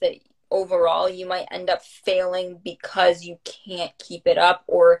it's just that overall you might end up failing because you can't keep it up,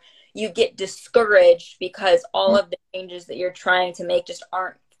 or you get discouraged because all of the changes that you're trying to make just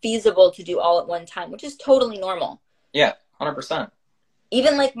aren't feasible to do all at one time, which is totally normal. Yeah, 100%.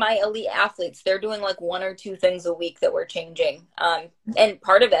 Even like my elite athletes, they're doing like 1 or 2 things a week that we're changing. And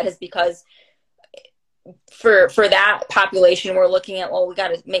part of that is because for that population, we're looking at, well, we got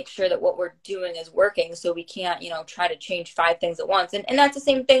to make sure that what we're doing is working. So we can't, you know, try to change 5 things at once. And that's the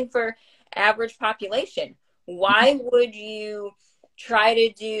same thing for average population. Why would you try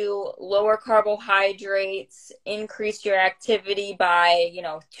to do lower carbohydrates, increase your activity by, you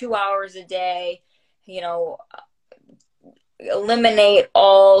know, 2 hours a day, you know, eliminate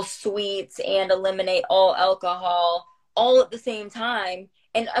all sweets and eliminate all alcohol all at the same time?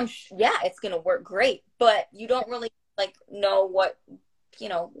 And yeah, it's going to work great, but you don't really like know what, you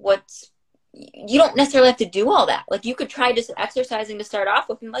know, you don't necessarily have to do all that. Like, you could try just exercising to start off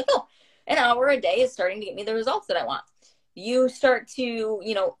with and like, oh, an hour a day is starting to get me the results that I want. You start to,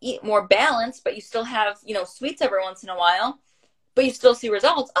 you know, eat more balanced, but you still have, you know, sweets every once in a while, but you still see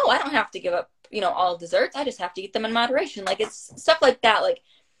results. Oh, I don't have to give up, you know, all desserts. I just have to eat them in moderation. Like, it's stuff like that. Like,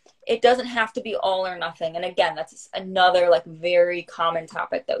 it doesn't have to be all or nothing. And again, that's another like very common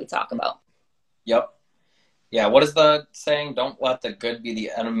topic that we talk about. Yep. Yeah. What is the saying? Don't let the good be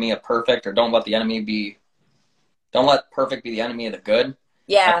the enemy of perfect, or don't let perfect be the enemy of the good.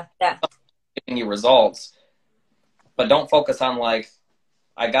 Yeah. Yeah. Giving you results, but don't focus on like,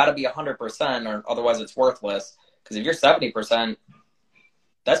 I got to be 100% or otherwise it's worthless. Because if you're 70%,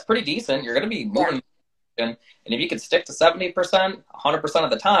 that's pretty decent. You're going to be moving. Yeah. And if you could stick to 70%, 100% of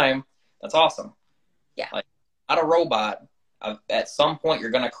the time, that's awesome. Yeah. Like, not a robot. At some point, you're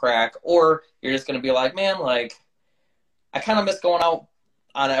going to crack, or you're just going to be like, man, like, I kind of miss going out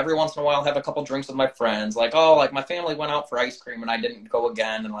on every once in a while, have a couple drinks with my friends. Like, oh, like my family went out for ice cream and I didn't go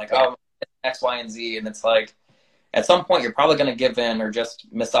again. And like, yeah. Oh, X, Y, and Z. And it's like, at some point, you're probably going to give in or just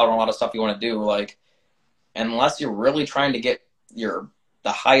miss out on a lot of stuff you want to do. Like, unless you're really trying to get the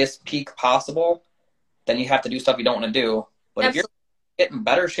highest peak possible, then you have to do stuff you don't want to do. But Absolutely. If you're getting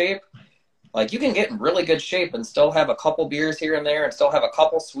better shape, like, you can get in really good shape and still have a couple beers here and there and still have a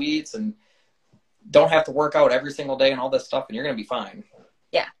couple sweets and don't have to work out every single day and all this stuff, and you're going to be fine.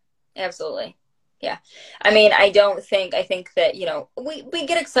 Yeah, absolutely. Yeah. I mean, I think that, you know, we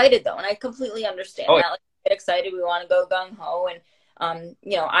get excited though. And I completely understand that. Like, we get excited. We want to go gung ho. And,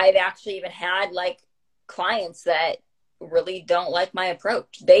 you know, I've actually even had like clients that really don't like my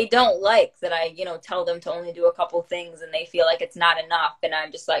approach. They don't like that I, you know, tell them to only do a couple things and they feel like it's not enough. And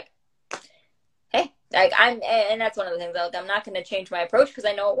I'm just like, hey, like, and that's one of the things I'm not going to change my approach because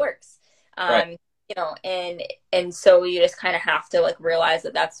I know it works. Right. You know, and so you just kind of have to like realize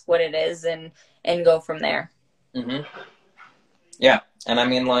that that's what it is and go from there. Mm-hmm. Yeah. And I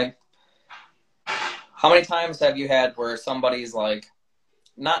mean, like, how many times have you had where somebody's like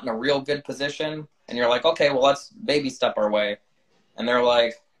not in a real good position and you're like, okay, well, let's baby step our way. And they're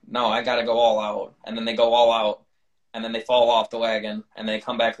like, no, I got to go all out. And then they go all out and then they fall off the wagon and they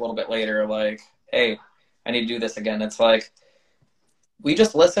come back a little bit later like, hey, I need to do this again. It's like, we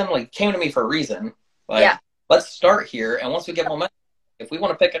just listen, like, came to me for a reason. Like, yeah. Let's start here. And once we get momentum, if we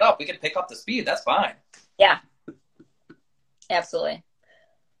want to pick it up, we can pick up the speed. That's fine. Yeah, absolutely.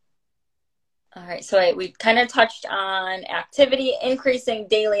 All right. So we kind of touched on activity, increasing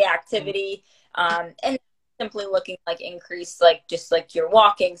daily activity, and simply looking like increase, like just like you're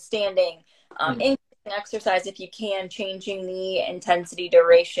walking, standing, increasing exercise if you can, changing the intensity,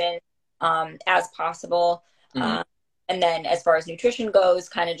 duration as possible. And then as far as nutrition goes,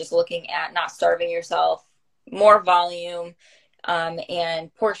 kind of just looking at not starving yourself, more volume,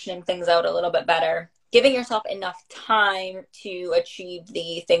 and portioning things out a little bit better. Giving yourself enough time to achieve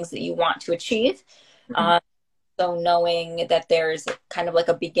the things that you want to achieve. So knowing that there's kind of like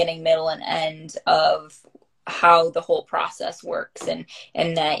a beginning, middle, and end of how the whole process works, and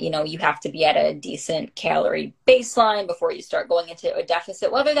that, you know, you have to be at a decent calorie baseline before you start going into a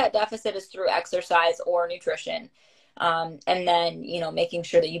deficit, whether that deficit is through exercise or nutrition. And then, you know, making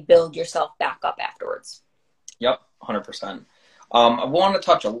sure that you build yourself back up afterwards. Yep, 100%. I want to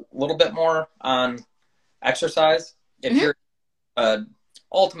touch a little bit more on exercise. If Hmm. you're an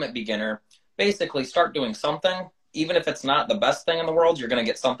ultimate beginner, basically start doing something. Even if it's not the best thing in the world, you're going to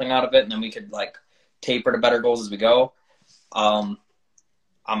get something out of it, and then we could like taper to better goals as we go. Um,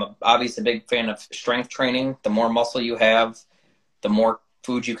 obviously a big fan of strength training. The more muscle you have, the more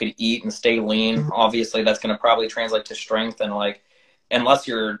food you could eat and stay lean. Obviously, that's going to probably translate to strength. And like, unless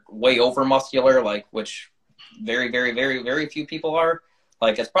you're way over muscular, like which very, very, very, very few people are,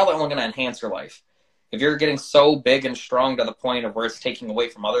 like it's probably only going to enhance your life. If you're getting so big and strong to the point of where it's taking away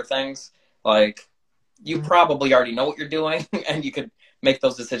from other things, like you probably already know what you're doing, and you could make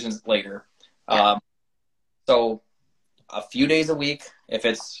those decisions later. Yeah. So a few days a week. If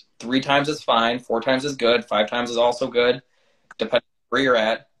it's 3 times is fine, 4 times is good, 5 times is also good, depending on where you're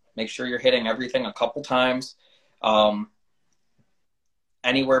at. Make sure you're hitting everything a couple times. Um,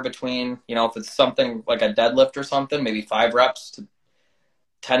 Anywhere between, if it's something like a deadlift or something, maybe 5 reps to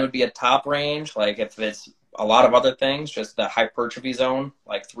 10 would be a top range. Like if it's a lot of other things, just the hypertrophy zone,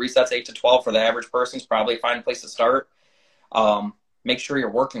 like 3 sets, 8 to 12 for the average person is probably a fine place to start. Make sure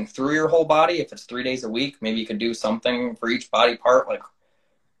you're working through your whole body. If it's 3 days a week, maybe you could do something for each body part, like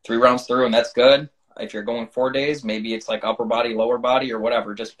 3 rounds through, and that's good. If you're going 4 days, maybe it's like upper body, lower body, or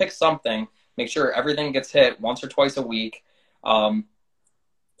whatever. Just pick something. Make sure everything gets hit once or twice a week.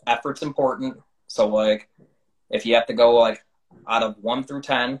 Effort's important. So, like, if you have to go like out of 1 through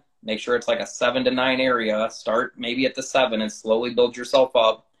 10, make sure it's like a 7 to 9 area. Start maybe at the 7 and slowly build yourself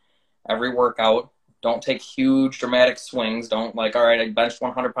up every workout. Don't take huge dramatic swings. Don't like, all right, I benched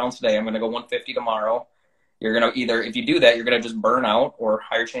 100 pounds today. I'm going to go 150 tomorrow. You're going to either, if you do that, you're going to just burn out or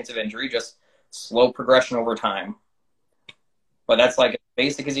higher chance of injury. Just slow progression over time. But that's like as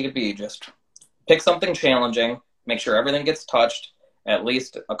basic as you could be. Just pick something challenging, make sure everything gets touched at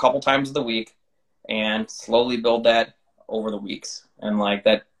least a couple times of the week, and slowly build that over the weeks. And like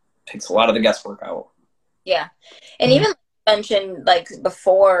that takes a lot of the guesswork out. Yeah. And even mentioned like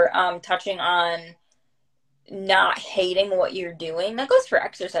before, touching on not hating what you're doing. That goes for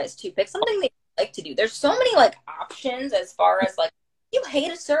exercise too. Pick something that you like to do. There's so many like options as far as like you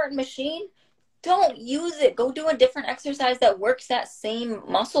hate a certain machine, don't use it. Go do a different exercise that works that same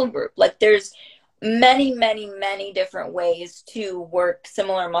muscle group. Like there's many, many, many different ways to work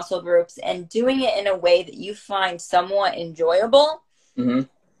similar muscle groups, and doing it in a way that you find somewhat enjoyable Mm-hmm.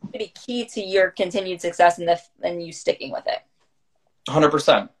 to be key to your continued success and you sticking with it.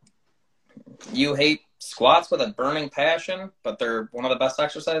 100%. You hate squats with a burning passion, but they're one of the best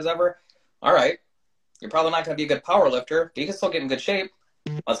exercises ever. All right. You're probably not going to be a good power lifter, but you can still get in good shape.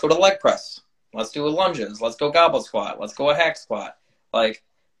 Let's go to leg press. Let's do a lunges. Let's go goblet squat. Let's go a hack squat. Like,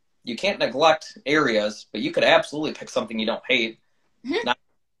 you can't neglect areas, but you could absolutely pick something you don't hate. Mm-hmm. Not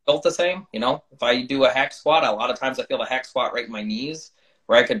built the same, If I do a hack squat, a lot of times I feel the hack squat right in my knees,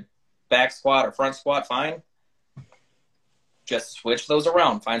 where I could back squat or front squat fine. Just switch those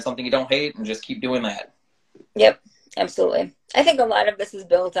around. Find something you don't hate and just keep doing that. Yep, absolutely. I think a lot of this is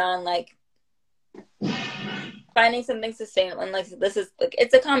built on like finding something sustainable, and like this is like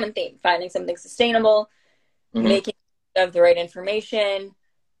it's a common theme: finding something sustainable, Mm-hmm. making of the right information,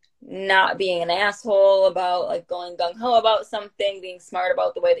 not being an asshole about like going gung ho about something, being smart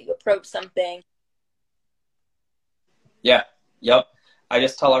about the way that you approach something. Yeah. Yep. I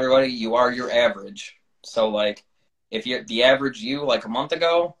just tell everybody you are your average. So like if you're the average you like a month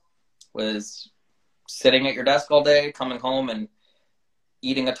ago was sitting at your desk all day, coming home and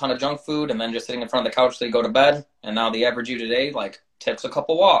eating a ton of junk food and then just sitting in front of the couch till you go to bed. And now the average you today like takes a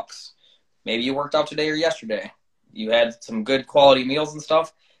couple walks. Maybe you worked out today or yesterday. You had some good quality meals and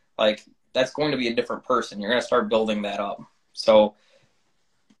stuff. Like that's going to be a different person. You're going to start building that up. So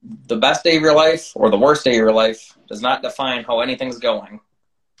the best day of your life or the worst day of your life does not define how anything's going.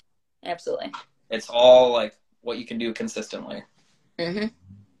 Absolutely. It's all like what you can do consistently. Mm-hmm.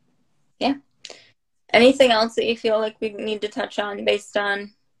 Yeah. Anything else that you feel like we need to touch on based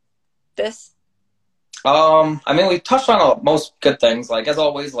on this? I mean, we touched on most good things. Like as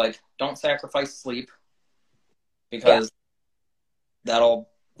always, like don't sacrifice sleep because that'll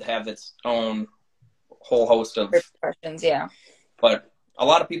have its own whole host of questions. Yeah. But a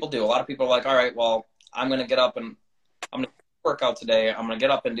lot of people do. A lot of people are like, all right, well, I'm going to get up and I'm going to work out today. I'm going to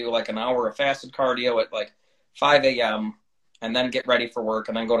get up and do like an hour of fasted cardio at like 5 a.m. and then get ready for work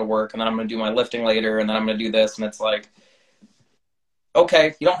and then go to work. And then I'm going to do my lifting later. And then I'm going to do this. And it's like,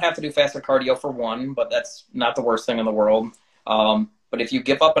 okay, you don't have to do fasted cardio for one, but that's not the worst thing in the world. But if you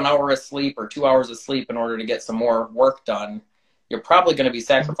give up an hour of sleep or 2 hours of sleep in order to get some more work done, you're probably going to be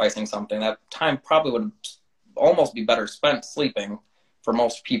sacrificing something. That time probably would almost be better spent sleeping for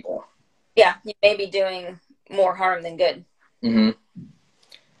most people. Yeah, you may be doing more harm than good. Mm-hmm.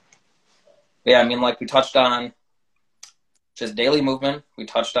 Yeah, I mean, like we touched on just daily movement. We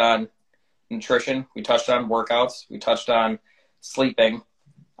touched on nutrition. We touched on workouts. We touched on sleeping.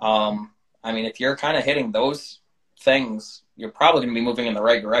 I mean, if you're kind of hitting those things, you're probably going to be moving in the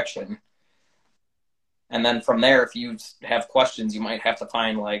right direction. And then from there, if you have questions, you might have to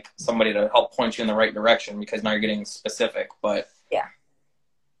find like somebody to help point you in the right direction because now you're getting specific. But Yeah.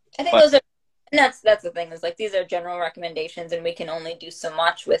 I think but those are, and that's the thing is like these are general recommendations, and we can only do so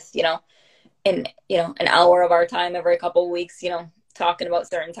much with, in an hour of our time every couple of weeks, talking about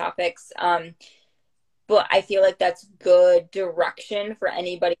certain topics. But I feel like that's good direction for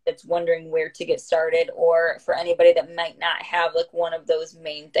anybody that's wondering where to get started, or for anybody that might not have like one of those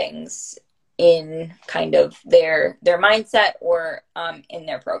main things in kind of their mindset or in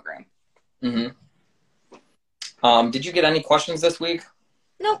their program. hmm did you get any questions this week?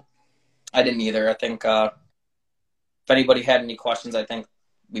 Nope. I didn't either. I think if anybody had any questions, I think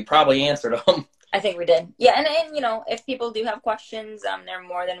we probably answered them. I think we did. Yeah, and if people do have questions, they're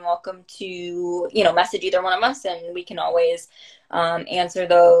more than welcome to, message either one of us, and we can always answer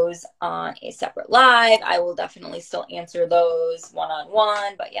those on a separate live. I will definitely still answer those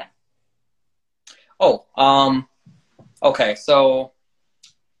one-on-one, but yeah. Oh, okay. So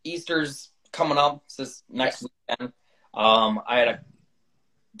Easter's coming up this next weekend. I had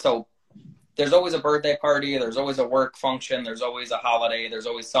so there's always a birthday party, there's always a work function, there's always a holiday, there's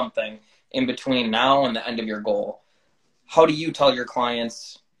always something in between now and the end of your goal. How do you tell your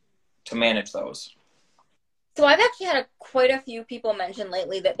clients to manage those? So I've actually had quite a few people mention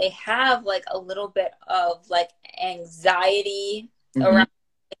lately that they have like a little bit of like anxiety around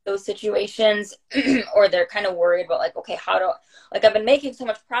those situations, or they're kind of worried about like, okay, like I've been making so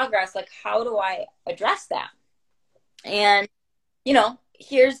much progress, like how do I address that? And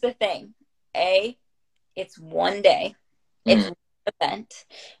here's the thing. It's one day. It's one event.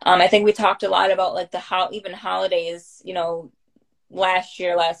 I think we talked a lot about like even holidays,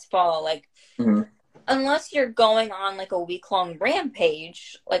 last fall, like unless you're going on like a week-long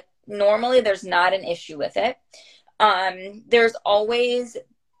rampage, like normally there's not an issue with it. There's always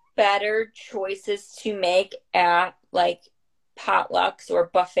better choices to make at like potlucks or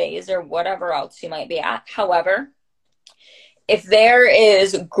buffets or whatever else you might be at. However, if there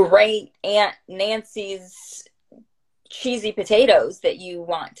is great Aunt Nancy's cheesy potatoes that you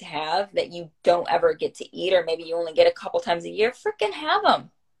want to have that you don't ever get to eat, or maybe you only get a couple times a year, freaking have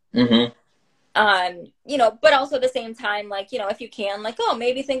them. But also at the same time, like, if you can, like, oh,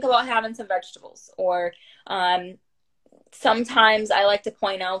 maybe think about having some vegetables, or sometimes I like to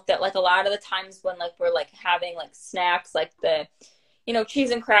point out that like a lot of the times when like we're like having like snacks, like the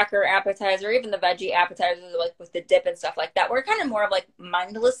cheese and cracker appetizer, even the veggie appetizers, like with the dip and stuff like that, we're kind of more of like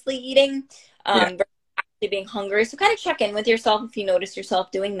mindlessly eating, versus actually being hungry. So kind of check in with yourself if you notice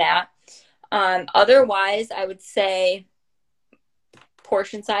yourself doing that. Otherwise, I would say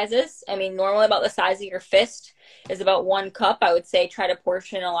portion sizes. I mean, normally about the size of your fist is about 1 cup. I would say try to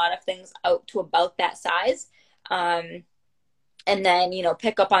portion a lot of things out to about that size. And then,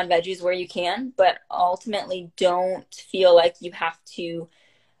 pick up on veggies where you can, but ultimately don't feel like you have to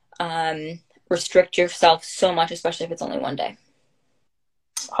restrict yourself so much, especially if it's only one day.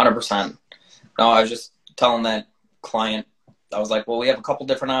 100%. No, I was just telling that client, I was like, well, we have a couple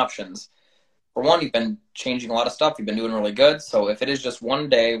different options. For one, you've been changing a lot of stuff. You've been doing really good. So if it is just one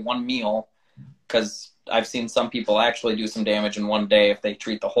day, one meal, because I've seen some people actually do some damage in one day if they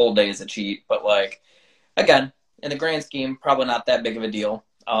treat the whole day as a cheat. But like, again, in the grand scheme, probably not that big of a deal.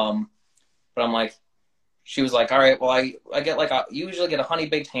 But I'm like, she was like, all right, well, I get like, usually get a honey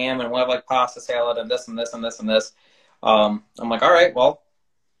baked ham, and we'll have like pasta salad and this and this and this and this. I'm like, all right, well,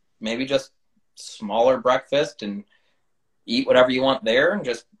 maybe just smaller breakfast and eat whatever you want there, and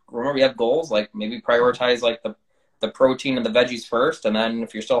just remember you have goals, like maybe prioritize like the protein and the veggies first, and then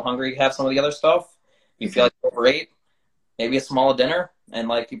if you're still hungry, have some of the other stuff. If you feel like you overate, maybe a small dinner, and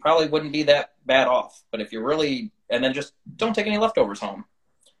like you probably wouldn't be that bad off. But if you're really, and then just don't take any leftovers home.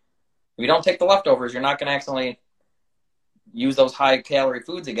 If you don't take the leftovers, you're not going to accidentally use those high calorie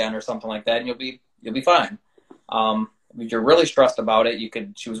foods again or something like that, and you'll be fine. If you're really stressed about it,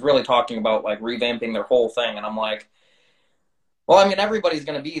 she was really talking about like revamping their whole thing, and I'm like, well, I mean, everybody's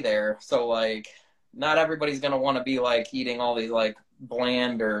going to be there, so like not everybody's going to want to be like eating all these like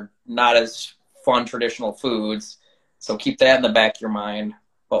bland or not as fun traditional foods. So keep that in the back of your mind.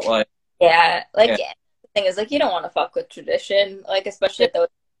 But like, yeah, the thing is like you don't want to fuck with tradition, like especially at those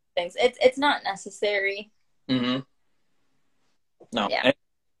things. It's not necessary. No. Yeah. And if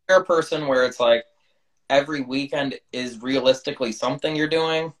you're a person where it's like every weekend is realistically something you're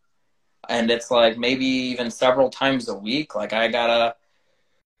doing, and it's like maybe even several times a week. Like I gotta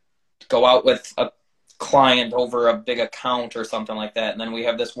go out with a client over a big account or something like that, and then we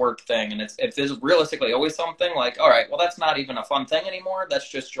have this work thing, and if there's realistically always something like, all right, well, that's not even a fun thing anymore, that's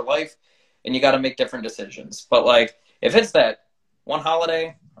just your life, and you got to make different decisions. But like, if it's that one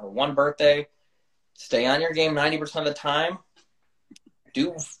holiday or one birthday, stay on your game 90% of the time,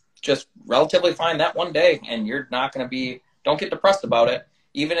 do just relatively fine that one day, and you're not going to be, don't get depressed about it,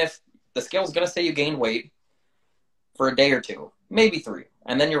 even if the scale is going to say you gain weight for a day or two, maybe 3,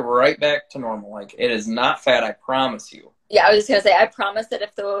 and then you're right back to normal. Like, it is not fat, I promise you. Yeah, I was just gonna say, I promise that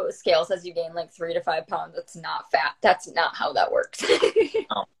if the scale says you gain like 3 to 5 pounds, that's not fat. That's not how that works.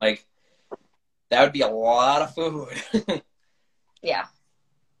 No, like, that would be a lot of food. Yeah.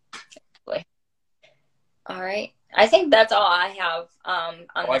 All right. I think that's all I have on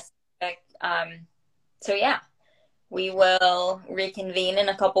this topic. So yeah, we will reconvene in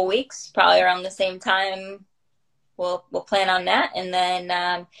a couple weeks, probably around the same time. We'll plan on that, and then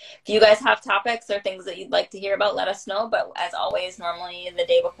if you guys have topics or things that you'd like to hear about, let us know. But as always, normally the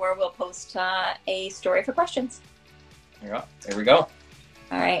day before, we'll post a story for questions. Yeah, there we go.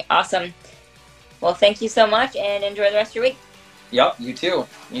 All right, awesome. Well, thank you so much, and enjoy the rest of your week. Yep, you too.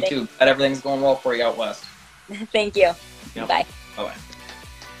 You too. Bet everything's going well for you out west. Thank you. Yep. Bye. Bye-bye.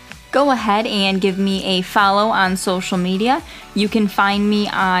 Go ahead and give me a follow on social media. You can find me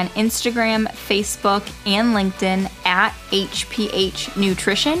on Instagram, Facebook, and LinkedIn at HPH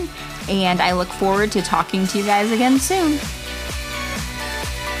Nutrition. And I look forward to talking to you guys again soon.